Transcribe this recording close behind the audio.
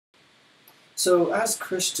So as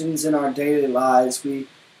Christians in our daily lives, we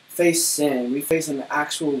face sin. We face an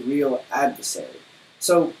actual real adversary.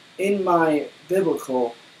 So in my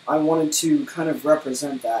biblical, I wanted to kind of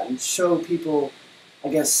represent that and show people, I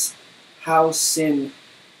guess, how sin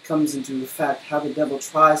comes into effect, how the devil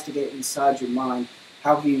tries to get inside your mind,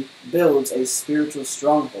 how he builds a spiritual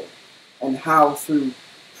stronghold, and how through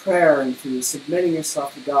prayer and through submitting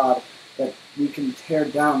yourself to God that we can tear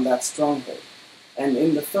down that stronghold. And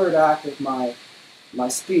in the third act of my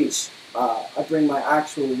speech, I bring my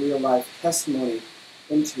actual real-life testimony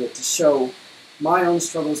into it to show my own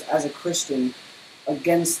struggles as a Christian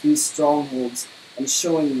against these strongholds and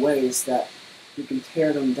showing ways that we can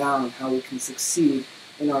tear them down and how we can succeed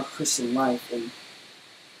in our Christian life and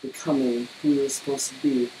becoming who we're supposed to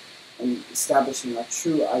be and establishing our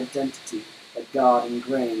true identity that God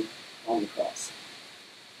ingrained on the cross.